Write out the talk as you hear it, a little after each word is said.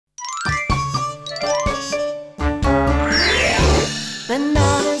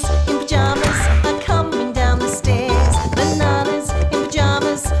Bananas in pyjamas are coming down the stairs. Bananas in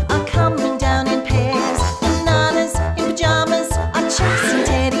pyjamas are coming down in pairs. Bananas in pyjamas are chasing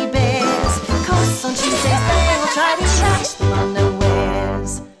teddy bears. 'Cause on Tuesdays they'll try to catch them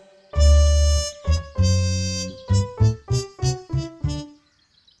unawares.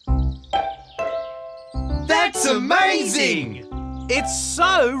 That's amazing! It's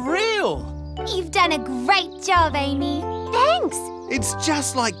so real! You've done a great job, Amy. Thanks. It's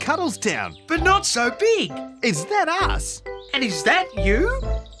just like Cuddlestown. But not so big. Is that us? And is that you?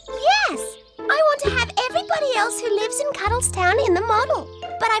 Yes. I want to have everybody else who lives in Cuddlestown in the model.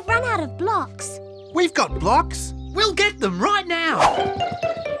 But I've run out of blocks. We've got blocks. We'll get them right now.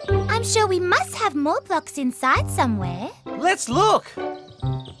 I'm sure we must have more blocks inside somewhere. Let's look!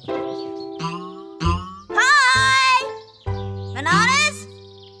 Hi! Bananas?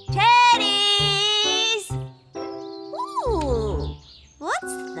 Teddies? Ooh,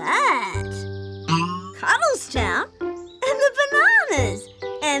 what's that? Cuddlestown? And the bananas?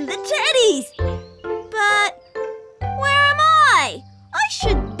 And the teddies? But where am I? I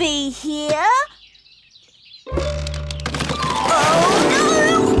should be here. Oh,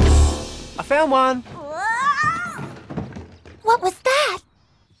 I found one. no! What was that?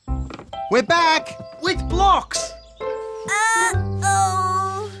 We're back. With blocks.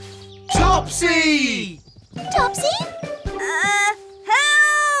 Uh-oh. Topsy! Topsy?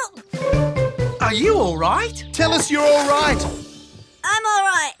 Help! Are you all right? Tell us you're all right. I'm all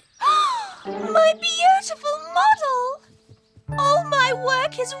right. My beautiful model! All my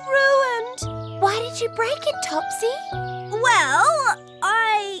work is ruined. Why did you break it, Topsy? Well,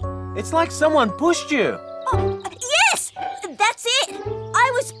 It's like someone pushed you. Oh, yes! That's it!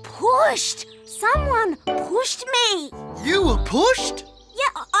 I was pushed. Someone pushed me. You were pushed?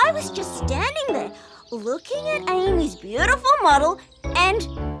 Yeah, I was just standing there, looking at Amy's beautiful model, and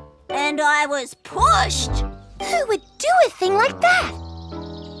I was pushed. Who would do a thing like that?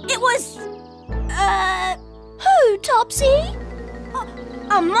 It was, Who, Topsy?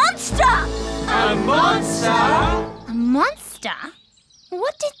 a monster! A monster? A monster?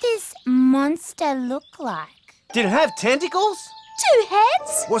 What did this monster look like? Did it have tentacles? 2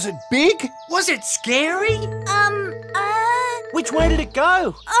 heads? Was it big? Was it scary? Which way did it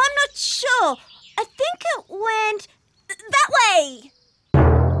go? I'm not sure. I think it went that way.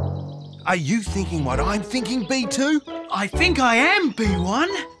 Are you thinking what I'm thinking, B2? I think I am, B1.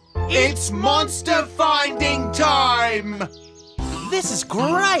 It's monster finding time! This is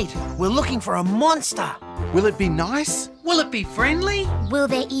great! We're looking for a monster. Will it be nice? Will it be friendly? Will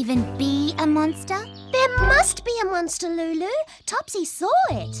there even be a monster? There must be a monster, Lulu. Topsy saw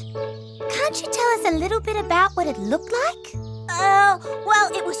it. Can't you tell us a little bit about what it looked like? Well,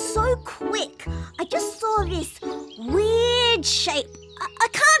 it was so quick. I just saw this weird shape. I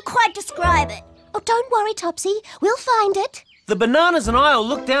can't quite describe it. Oh, don't worry, Topsy. We'll find it. The bananas and I will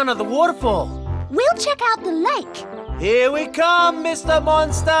look down at the waterfall. We'll check out the lake. Here we come, Mr.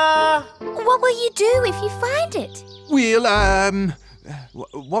 Monster! What will you do if you find it? We'll,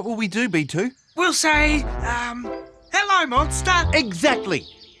 what will we do, B2? We'll say, hello, monster. Exactly.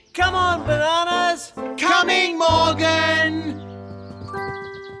 Come on, bananas! Coming, Morgan!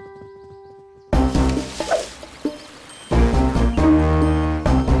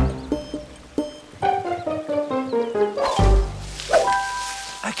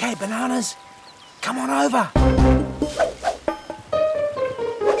 Okay, bananas, come on over.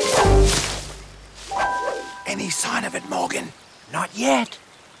 Any sign of it, Morgan? Not yet.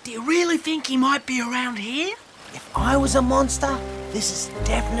 Do you really think he might be around here? If I was a monster, this is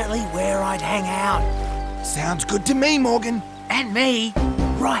definitely where I'd hang out. Sounds good to me, Morgan. And me.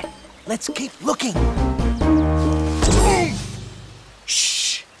 Right, let's keep looking.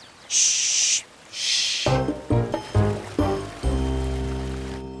 Shh, shh, shh.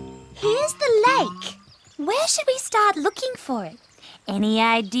 Here's the lake. Where should we start looking for it? Any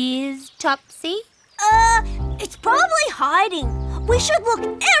ideas, Topsy? It's probably hiding. We should look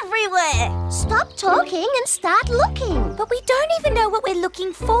everywhere. Stop talking and start looking. But we don't even know what we're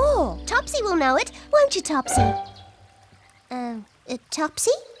looking for. Topsy will know it, won't you, Topsy?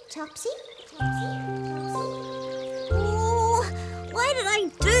 Topsy? Topsy? Ooh, why did I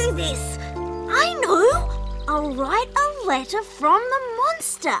do this? I know. I'll write a letter from the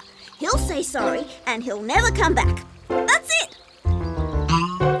monster. He'll say sorry and he'll never come back. That's it.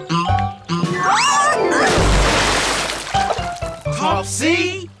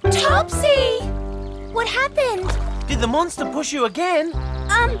 Topsy? Topsy! What happened? Did the monster push you again?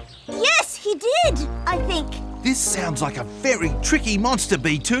 Yes, he did, I think. This sounds like a very tricky monster,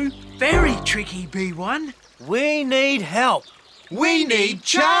 B2. Very tricky, B1. We need help. We need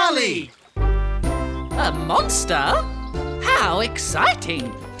Charlie! A monster? How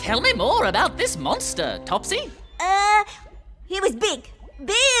exciting! Tell me more about this monster, Topsy. He was big.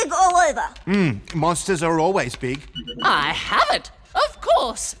 Big all over. Monsters are always big. I have it! Of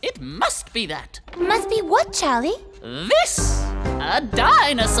course, it must be that. Must be what, Charlie? This! A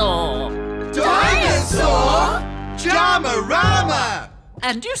dinosaur! Dinosaur? Jamarama!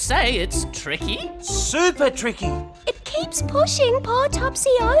 And you say it's tricky? Super tricky. It keeps pushing poor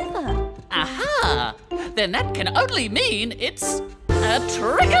Topsy over. Aha! Then that can only mean it's a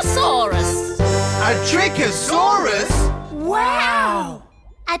Trickisaurus! A Trickisaurus? Wow!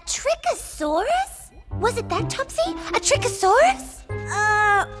 A Trickisaurus? Was it that, Topsy? A Trickisaurus?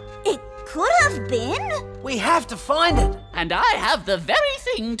 It could have been. We have to find it. And I have the very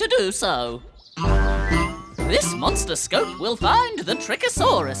thing to do so. This monster scope will find the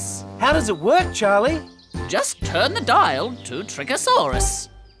Trickisaurus. How does it work, Charlie? Just turn the dial to Trickisaurus.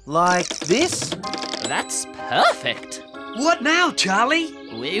 Like this? That's perfect. What now, Charlie?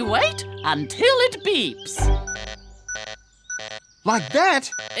 We wait until it beeps. Like that?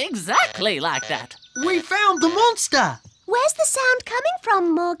 Exactly like that. We found the monster. Where's the sound coming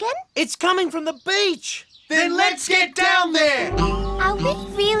from, Morgan? It's coming from the beach. Then let's get down there! Are we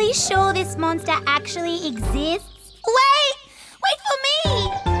really sure this monster actually exists? Wait! Wait for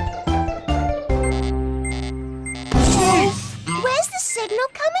me! Where's the signal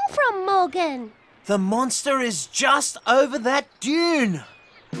coming from, Morgan? The monster is just over that dune.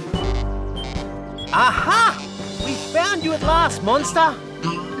 Aha! We found you at last, monster.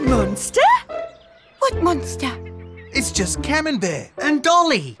 Monster? What monster? It's just Camembert. And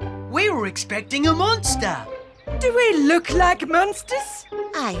Dolly. We were expecting a monster. Do we look like monsters?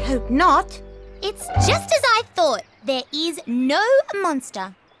 I hope not. It's just as I thought. There is no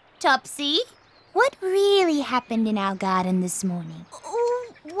monster. Topsy, what really happened in our garden this morning?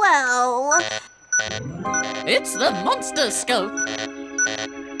 Well, It's the monster scope.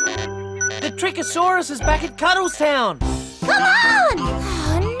 The Trickisaurus is back at Cuddlestown. Come on!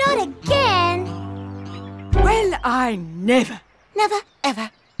 Oh, not again. Well, I never. Never. Ever.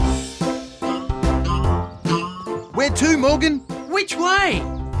 Where to, Morgan? Which way?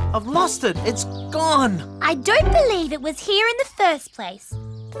 I've lost it. It's gone. I don't believe it was here in the first place.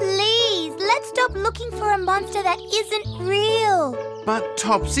 Please, let's stop looking for a monster that isn't real. But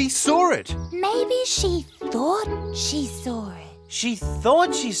Topsy saw it. Maybe she thought she saw it. She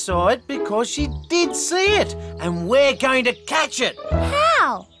thought she saw it because she did see it, and we're going to catch it.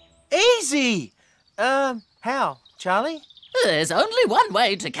 How? Easy. How, Charlie? There's only one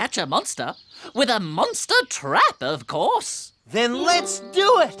way to catch a monster. With a monster trap, of course. Then let's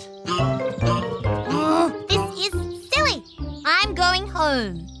do it. This is silly. I'm going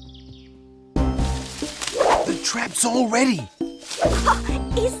home. The trap's all ready.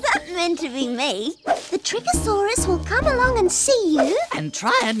 is that meant to be me? The Trickisaurus will come along and see you. And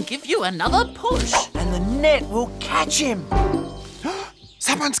try and give you another push. And the net will catch him.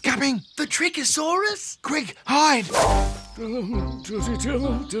 Someone's coming. The Trickisaurus? Quick, hide.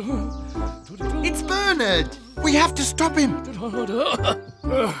 It's Bernard. We have to stop him.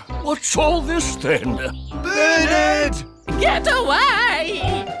 What's all this then? Bernard! Get away!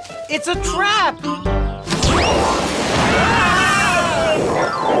 It's a trap.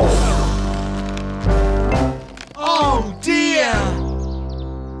 Oh dear!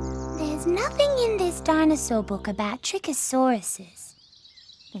 There's nothing in this dinosaur book about Trickisauruses.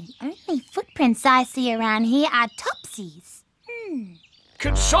 The only footprints I see around here are Topsy's.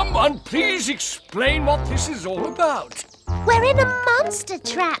 Can someone please explain what this is all about? We're in a monster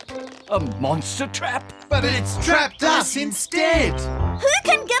trap. A monster trap? But it's trapped us instead. Who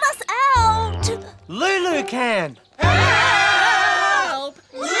can get us out? Lulu can. Help!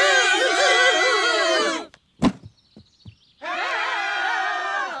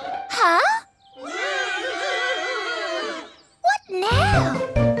 Huh? What now?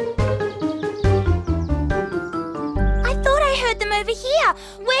 I thought I heard them over here.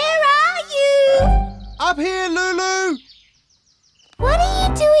 Where are you? Up here, Lulu. What are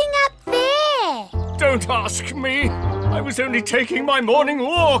you doing up there? Don't ask me. I was only taking my morning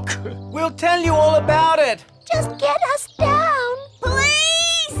walk. We'll tell you all about it. Just get us down.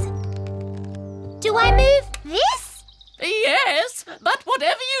 Please! Do I move this? Yes, but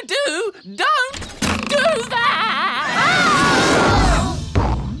whatever you do, don't do that!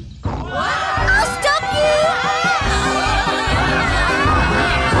 I'll stop you!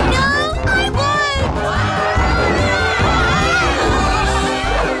 No, I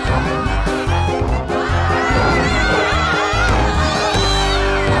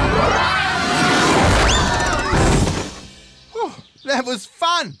That was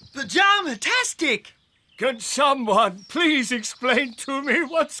fun. Pajama-tastic! Can someone please explain to me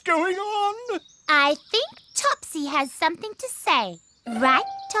what's going on? I think Topsy has something to say. Right,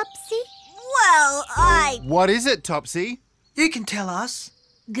 Topsy? Well, What is it, Topsy? You can tell us.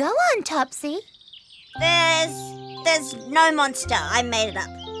 Go on, Topsy. There's no monster. I made it up.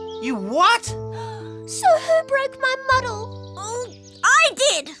 You what? So who broke my model? Oh, I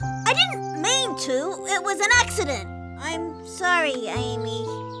did. I didn't mean to. It was an accident. I'm sorry, Amy.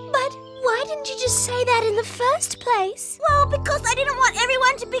 But why didn't you just say that in the first place? Well, because I didn't want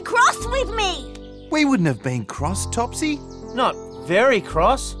everyone to be cross with me. We wouldn't have been cross, Topsy. Not very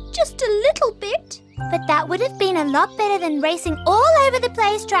cross. Just a little bit. But that would have been a lot better than racing all over the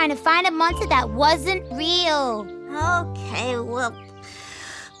place trying to find a monster that wasn't real. Okay, well,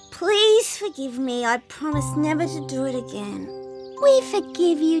 please forgive me. I promise never to do it again. We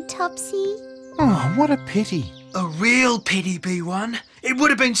forgive you, Topsy. Oh, what a pity. A real pity, B1. It would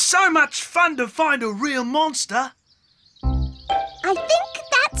have been so much fun to find a real monster. I think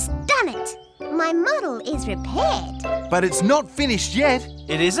that's done it. My model is repaired. But it's not finished yet.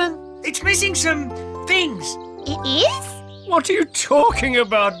 It isn't? It's missing some things. It is? What are you talking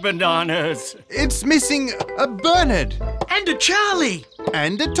about, Bananas? It's missing a Bernard And a Charlie.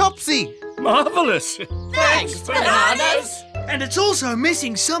 and a Topsy. Marvellous. Thanks, Bananas! And it's also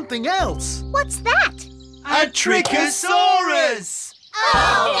missing something else. What's that? A Trickisaurus!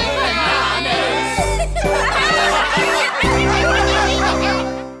 Oh, Bananas!